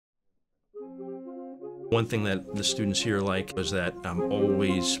One thing that the students here like is that I'm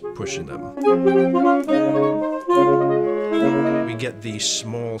always pushing them. We get the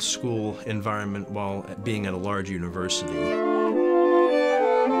small school environment while being at a large university.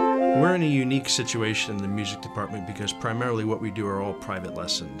 We're in a unique situation in the music department because primarily what we do are all private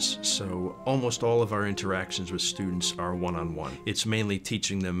lessons. So almost all of our interactions with students are one-on-one. It's mainly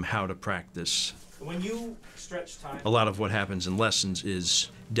teaching them how to practice. When you stretch time, a lot of what happens in lessons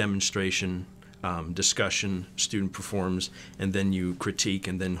is demonstration, discussion, student performs, and then you critique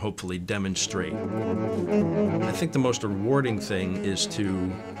and then hopefully demonstrate. I think the most rewarding thing is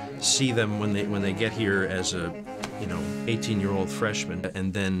to see them when they get here as a 18-year-old freshman,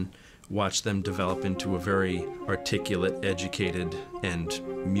 and then watch them develop into a very articulate, educated, and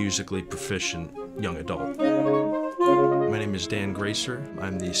musically proficient young adult. My name is Graser.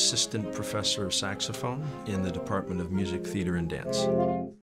 I'm the assistant professor of saxophone in the Department of Music, Theater, and Dance.